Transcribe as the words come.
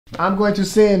I'm going to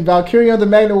send Valkyrion the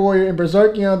Magna Warrior and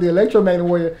Berserkion the Electro Magna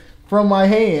Warrior from my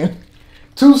hand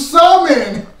to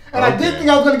summon. And I didn't think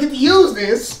I was going to get to use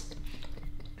this.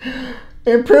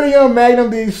 Imperium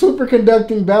Magnum, the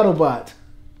superconducting battle bot.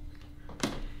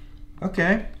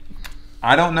 Okay.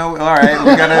 I don't know. All right,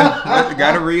 we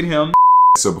gotta read him.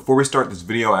 So before we start this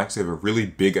video, I actually have a really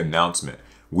big announcement.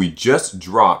 We just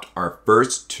dropped our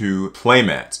first 2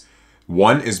 playmats.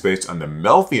 One is based on the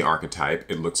Melfi archetype.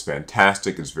 It looks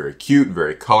fantastic. It's very cute,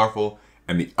 very colorful.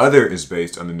 And the other is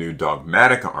based on the new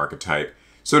Dogmatica archetype,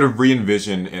 sort of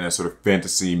re-envisioned in a sort of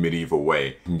fantasy medieval way.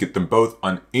 You can get them both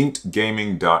on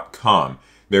inkedgaming.com.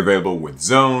 They're available with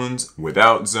zones,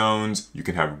 without zones. You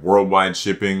can have worldwide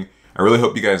shipping. I really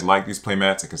hope you guys like these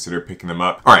playmats and consider picking them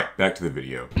up. All right, back to the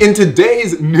video. In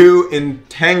today's new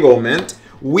entanglement,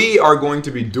 we are going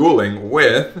to be dueling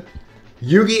with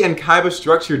Yugi and Kaiba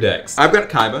structure decks. I've got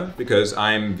Kaiba because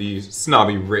I'm the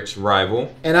snobby rich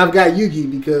rival. And I've got Yugi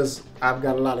because I've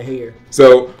got a lot of hair.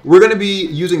 So we're gonna be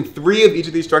using 3 of each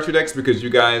of these structure decks because you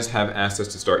guys have asked us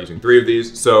to start using 3 of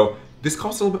these. So this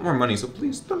costs a little bit more money, so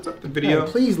please thumbs up the video.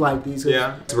 Hey, please like these.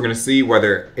 Yeah. So we're gonna see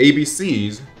whether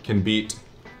ABCs can beat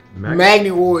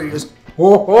Magna Warriors.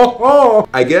 Ho, ho, ho.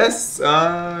 I guess,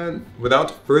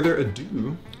 without further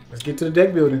ado, let's get to the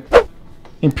deck building.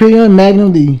 Imperium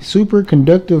Magnum, the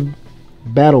superconductive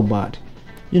battle bot.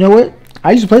 You know what?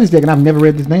 I used to play this deck and I've never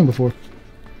read this name before.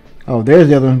 Oh, there's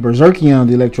the other one. Berserkion,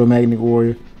 the Electromagnetic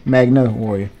Warrior. Magna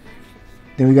Warrior.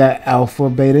 Then we got Alpha,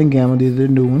 Beta, and Gamma. These are the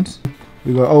new ones.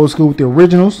 We go old school with the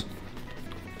originals.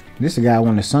 This is the guy I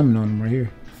want to summon on them right here.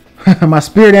 My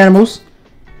spirit animals.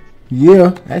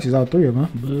 Yeah, actually it's all 3 of them,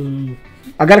 huh? Boo.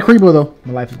 I got a Creeper though.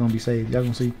 My life is gonna be saved. Y'all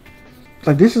gonna see.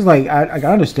 Like this is like I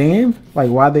understand like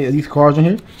why these cards in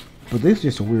here, but this is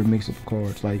just a weird mix of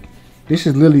cards. Like this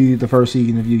is literally the first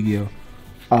season of Yu-Gi-Oh!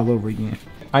 All over again.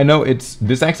 I know this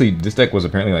deck was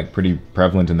apparently like pretty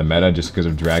prevalent in the meta just because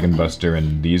of Dragon Buster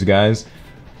and these guys.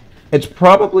 It's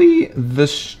probably the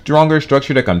stronger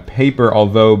structure deck on paper,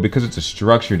 although because it's a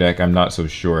structure deck, I'm not so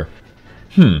sure.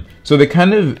 So they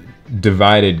kind of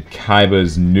divided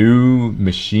Kaiba's new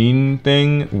machine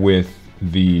thing with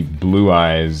the Blue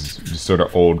Eyes just sort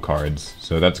of old cards.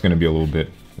 So that's going to be a little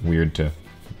bit weird to...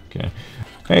 Okay.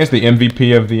 I guess the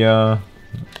MVP of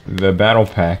the battle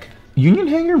pack. Union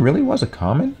Hanger really was a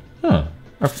common? Huh.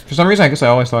 For some reason, I guess I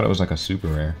always thought it was like a super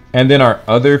rare. And then our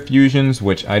other fusions,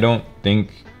 which I don't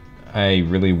think I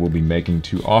really will be making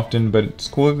too often, but it's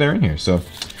cool that they're in here. So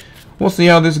we'll see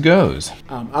how this goes.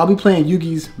 I'll be playing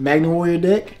Yugi's Magna Warrior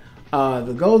deck.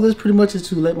 The goal is pretty much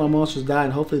to let my monsters die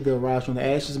and hopefully they'll rise from the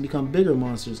ashes and become bigger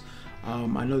monsters.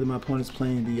 I know that my opponent's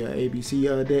playing the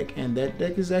ABC deck, and that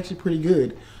deck is actually pretty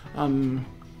good.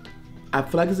 I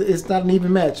feel like it's not an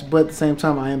even match, but at the same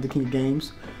time, I am the king of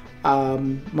games.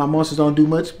 My monsters don't do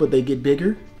much, but they get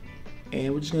bigger,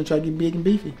 and we're just going to try to get big and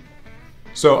beefy.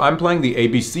 So I'm playing the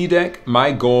ABC deck.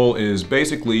 My goal is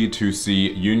basically to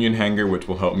see Union Hanger, which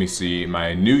will help me see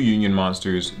my new Union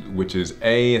monsters, which is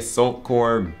A, Assault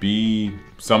Core, B,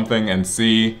 something, and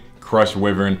C, Crush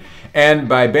Wyvern. And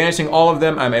by banishing all of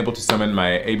them, I'm able to summon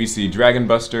my ABC Dragon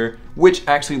Buster, which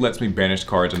actually lets me banish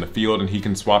cards on the field, and he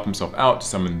can swap himself out to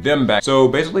summon them back. So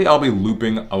basically, I'll be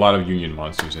looping a lot of Union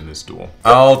monsters in this duel.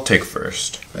 I'll take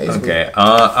first. Okay,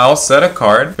 I'll set a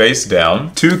card face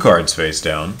down, 2 cards face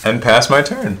down, and pass my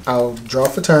turn. I'll draw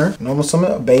for turn. Normal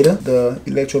summon Beta, the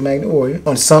Electromagnetic Warrior.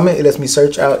 On summon, it lets me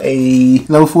search out a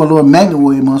level 4 Lord Magna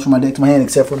Warrior monster from my deck to my hand,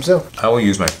 except for himself. I will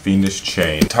use my Fiendish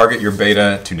Chain. Target your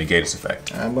Beta to negate its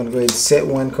effect. I'm going to go ahead and set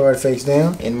 1 card face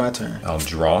down in my turn. I'll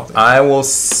draw. I will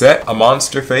set a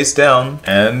monster face down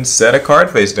and set a card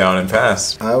face down and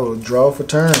pass. I will draw for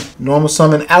turn. Normal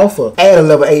summon Alpha. Add a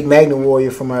level 8 Magna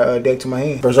Warrior from my deck to my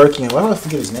hand. Berserkion. Why do I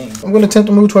forget his name? I'm going to attempt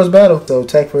to move towards battle. So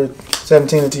attack for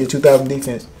 17 into your 2000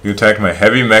 defense. You attack my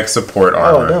heavy mech support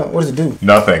armor. Oh, no. What does it do?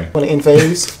 Nothing. I'm going to end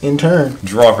phase, in turn.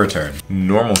 Draw for turn.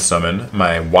 Normal summon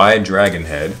my wide dragon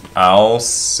head. I'll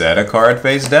set a card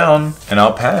face down and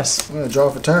I'll pass. I'm going to draw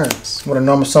for turn. I'm going to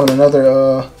normal summon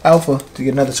another Alpha to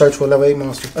get another search for a level 8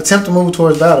 monster. Attempt to move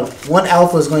towards battle. 1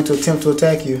 Alpha is going to attempt to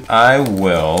attack you. I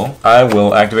will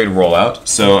activate rollout.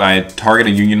 So I target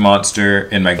a Union monster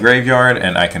in my graveyard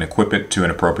and I can equip it to an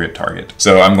appropriate target.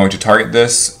 So I'm going to target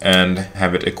this and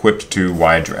have it equipped to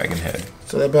wide dragon head.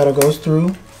 So that battle goes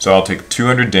through. So I'll take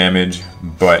 200 damage,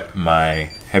 but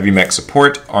my heavy mech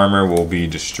support armor will be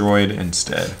destroyed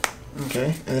instead.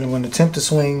 Okay, and then I'm going to attempt to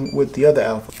swing with the other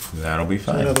Alpha. That'll be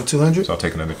fine. Another 200. So I'll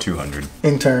take another 200.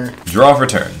 In turn. Draw for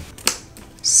turn.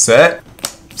 Set.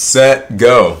 set,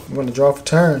 go. I'm going to draw for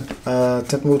turn. Attempt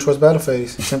to move towards battle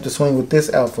phase. Attempt to swing with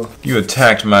this alpha. You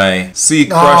attacked my Sea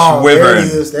Crush Wyvern there it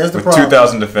is. There's the with problem.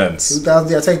 2,000 defense.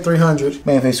 2,000. Yeah, I take 300.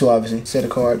 Man phase 2, obviously. Set a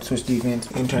card. Switch defense.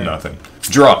 In turn. Nothing.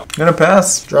 Draw. Gonna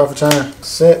pass. Draw for turn.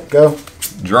 Set. Go.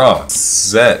 Draw.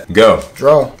 Set. Go.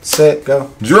 Draw. Set.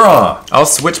 Go. Draw. I'll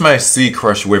switch my Sea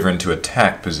Crush Wyvern to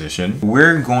attack position.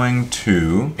 We're going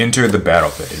to enter the battle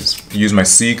phase. Use my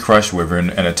Sea Crush Wyvern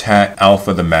and attack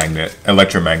Alpha the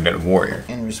Electromagnet Warrior.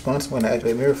 In response, I'm going to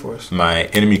activate Mirror Force. My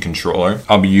enemy controller,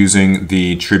 I'll be using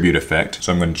the Tribute effect.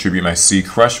 So I'm going to tribute my Sea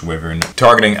Crush Wyvern,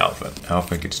 targeting Alpha.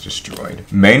 Alpha gets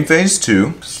destroyed. Main phase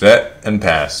 2, set and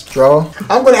pass. Draw.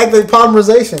 I'm going to activate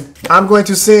Polymerization. I'm going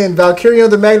to send Valkyrion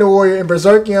the Magnet Warrior and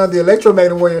Berserkion the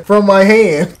Electromagnet Warrior from my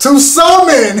hand to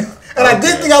summon. And I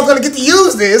didn't think I was going to get to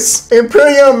use this.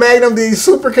 Imperium Magnum, the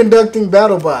superconducting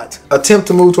battle bot. Attempt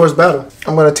to move towards battle.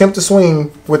 I'm going to attempt to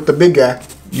swing with the big guy.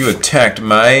 You attacked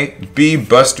my Bee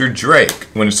Buster Drake.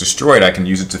 When it's destroyed, I can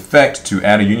use its effect to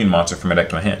add a Union monster from my deck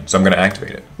to my hand. So I'm going to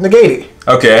activate it. Negate it.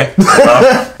 Okay.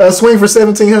 Well, Swing for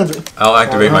 1,700. I'll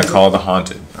activate my Call of the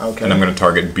Haunted. Okay. And I'm going to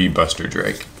target Bee Buster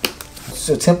Drake.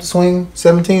 So attempt to swing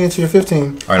 17 into your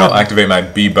 15. Alright, I'll activate my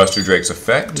Bee Buster Drake's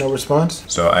effect. No response.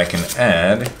 So I can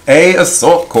add a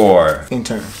Assault Core. In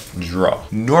turn. Draw.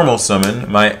 Normal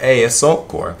summon my A Assault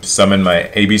Core. Summon my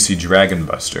ABC Dragon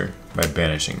Buster by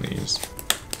banishing these.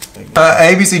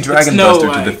 ABC Dragon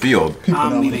Buster to the field.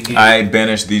 I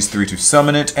banish these 3 to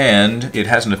summon it, and it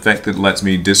has an effect that lets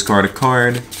me discard a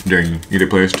card during either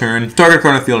player's turn. Target a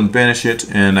card on the field and banish it,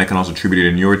 and I can also tribute it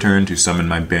in your turn to summon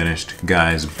my banished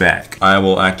guys back. I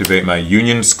will activate my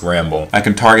Union Scramble. I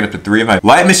can target up to 3 of my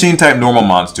Light Machine type normal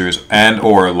monsters and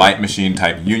or Light Machine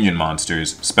type Union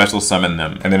monsters, special summon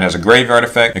them, and then it has a graveyard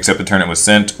effect, except the turn it was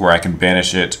sent, where I can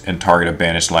banish it and target a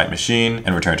banished Light Machine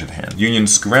and return it to the hand. Union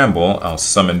Scramble, I'll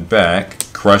summon back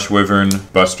Crush Wyvern,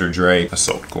 Buster Drake,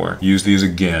 Assault Core. Use these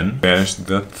again. Banish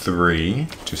the 3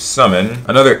 to summon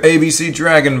another ABC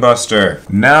Dragon Buster.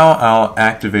 Now I'll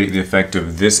activate the effect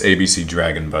of this ABC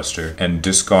Dragon Buster and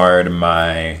discard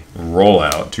my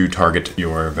rollout to target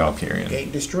your Valkyrian.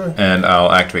 Gate destroy. And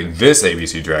I'll activate this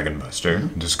ABC Dragon Buster,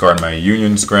 discard my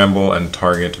Union Scramble, and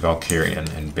target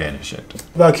Valkyrian and banish it.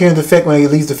 Valkyrion's effect when he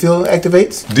leaves the field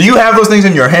activates. Do you have those things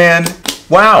in your hand?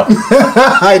 Wow.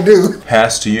 I do.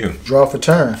 Pass to you. Draw for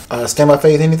turn. Standby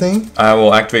phase anything? I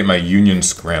will activate my Union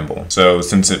Scramble. So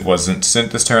since it wasn't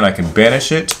sent this turn, I can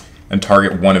banish it and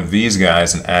target one of these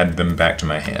guys and add them back to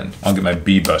my hand. I'll get my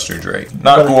Bee Buster Drake.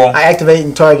 Not cool. I activate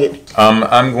and target.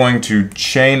 I'm going to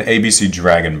chain ABC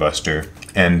Dragon Buster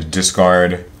and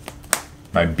discard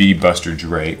my Bee Buster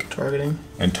Drake. Targeting.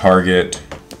 And target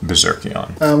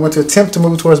Berserkion. I'm going to attempt to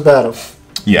move towards battle.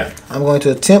 Yeah. I'm going to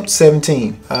attempt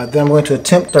 17. Then I'm going to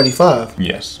attempt 35.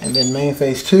 Yes. And then main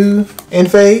phase 2,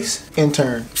 end phase, end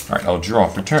turn. Alright, I'll draw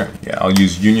for turn. Yeah, I'll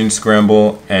use Union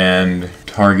Scramble and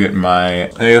target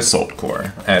my A Assault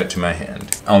Core. Add it to my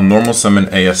hand. I'll normal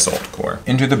summon A Assault Core.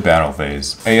 Enter the battle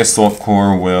phase. A Assault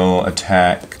Core will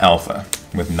attack Alpha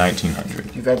with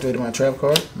 1900. You've activated my trap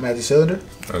card, Magic Cylinder.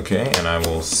 Okay, and I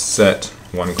will set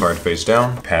 1 card face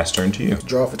down. Pass turn to you.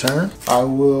 Draw for turn. I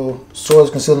will Swords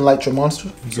Concealing Light your monster.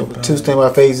 So with 2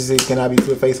 standby phases, it cannot be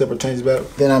flipped face up or change battle.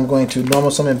 Then I'm going to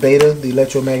normal summon Beta, the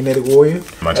Electromagnetic Warrior.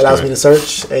 Allows me to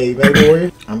search a Magnet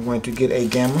Warrior. I'm going to get a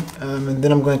Gamma. And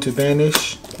then I'm going to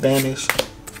banish,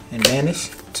 and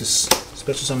banish to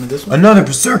special summon this one. Another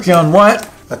Berserkion, what?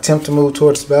 Attempt to move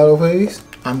towards the battle phase.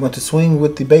 I'm going to swing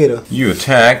with the Beta. You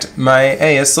attacked my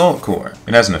A Assault Core.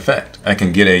 It has an effect. I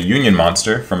can get a Union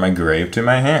monster from my grave to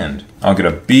my hand. I'll get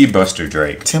a Bee Buster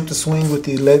Drake. Attempt to swing with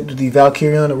the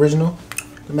Valkyrion original.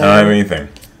 I don't have anything.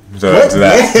 So that's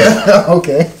that. Yeah.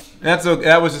 Okay.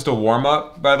 That was just a warm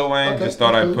up, by the way. Okay, just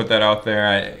thought I'd put that out there.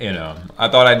 I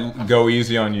thought I'd go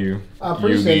easy on you. I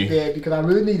appreciate Yugi. that because I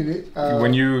really needed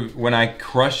it. When I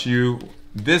crush you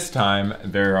this time,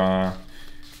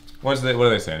 what do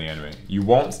they say in the anime? You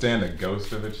won't stand a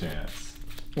ghost of a chance.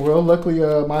 Well, luckily,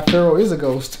 my Pharaoh is a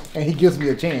ghost, and he gives me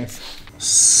a chance.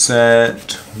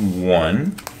 Set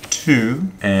 1,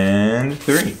 2, and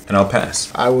 3, and I'll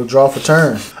pass. I will draw for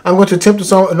turn. I'm going to attempt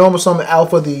to normal summon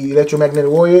Alpha, the Electromagnetic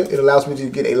Warrior. It allows me to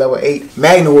get a level 8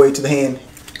 Magnet Warrior to the hand.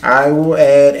 I will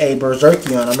add a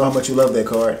Berserkion. I know how much you love that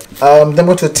card. Then I'm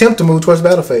going to attempt to move towards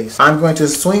battle phase. I'm going to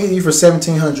swing at you for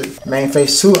 1700. Main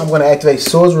phase 2, I'm going to activate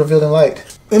Swords Revealing Light.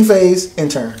 In phase, in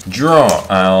turn. Draw.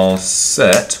 I'll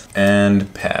set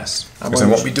and pass. Because I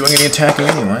won't be doing any attacking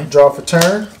anyway. Draw for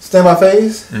turn. Standby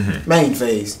phase. Main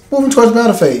phase. Moving towards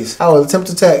battle phase. I will attempt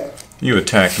to attack. You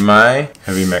attacked my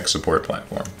heavy mech support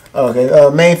platform.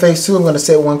 Okay. Main phase 2, I'm going to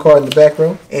set 1 card in the back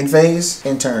row. In phase,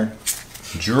 in turn.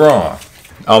 Draw.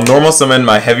 I'll normal summon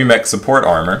my heavy mech support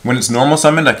armor. When it's normal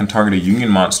summoned, I can target a union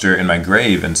monster in my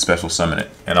grave and special summon it.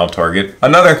 And I'll target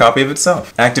another copy of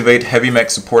itself. Activate heavy mech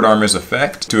support armor's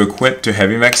effect to equip to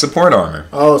heavy mech support armor.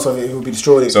 Oh, so it will be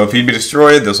destroyed. So if he'd be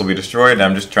destroyed, this will be destroyed. And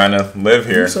I'm just trying to live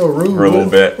here so rude, for a little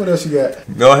bit. What else you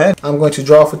got? Go ahead. I'm going to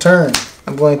draw for turn.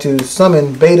 I'm going to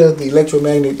summon Beta, the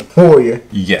electromagnet warrior.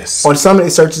 Yes. On summon, it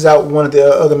searches out one of the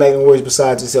other magnet warriors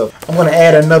besides itself. I'm going to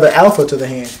add another alpha to the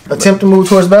hand. Attempt to move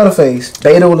towards battle phase.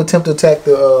 Beta will attempt to attack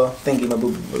the thingy, my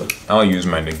boo boo. I'll use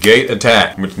my negate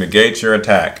attack, which negates your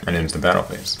attack and ends the battle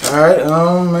phase.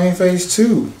 Alright, main phase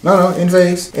 2. No, end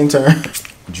phase. End turn.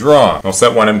 Draw. I'll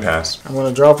set one and pass. I'm going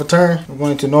to draw for turn. I'm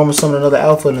going to normal summon another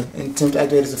alpha and attempt to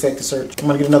activate its effect to search. I'm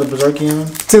going to get another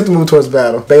Berserkion. Attempt to move towards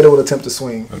battle. Beta will attempt to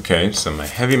swing. Okay, so my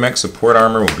heavy mech support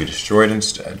armor will be destroyed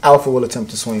instead. Alpha will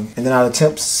attempt to swing. And then I'll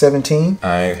attempt 17.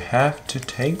 I have to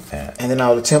take that. And then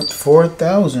I'll attempt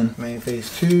 4,000. Main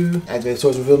phase 2. Activate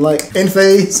towards revealed light. End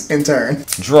phase. End turn.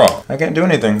 Draw. I can't do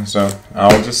anything, so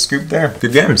I'll just scoop there.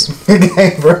 Good games. Good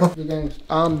game, bro. Good games.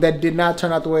 That did not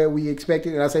turn out the way we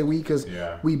expected. And I say we because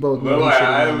we both know. I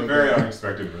have a very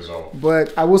unexpected result.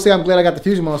 But I will say I'm glad I got the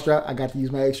fusion monster out. I got to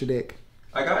use my extra deck.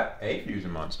 I got a fusion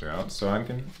monster out, so I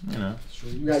can, you know.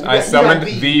 I summoned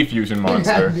the fusion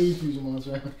monster. The fusion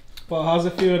monster. Well, how's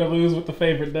it feel to lose with the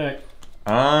favorite deck?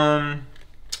 About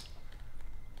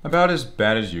as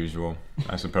bad as usual,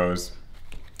 I suppose.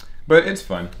 But it's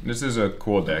fun. This is a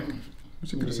cool deck. I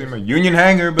wish you could have seen my Union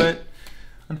Hanger, but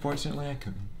unfortunately I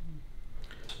couldn't.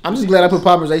 I'm just glad I put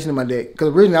polymerization in my deck. Because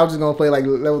originally I was just going to play like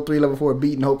level 3, level 4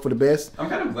 beat and hope for the best. I'm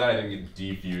kind of glad I didn't get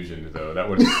defusioned though. That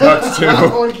would have sucked too.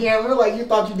 On camera, like you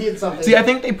thought you did something. See, I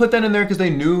think they put that in there because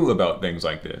they knew about things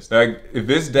like this. Like, if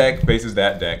this deck faces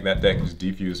that deck just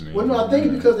defused me. Well, no, I think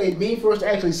it's because they mean for us to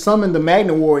actually summon the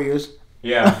Magnet Warriors.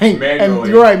 Yeah, like, manually. And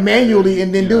you're right, manually,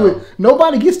 and then do it.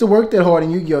 Nobody gets to work that hard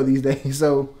in Yu-Gi-Oh! These days,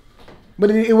 so.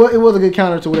 But it was a good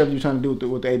counter to whatever you're trying to do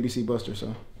with the ABC Buster,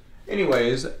 so.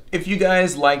 Anyways, if you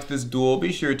guys like this duel,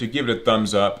 be sure to give it a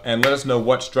thumbs up and let us know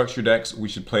what structure decks we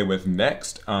should play with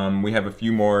next. We have a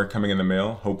few more coming in the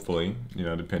mail, hopefully, you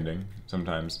know, depending.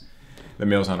 Sometimes the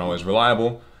mail's not always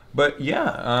reliable. But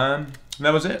yeah,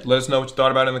 that was it. Let us know what you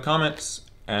thought about it in the comments,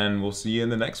 and we'll see you in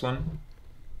the next one.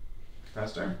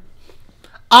 Pastor?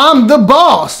 I'm the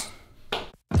boss!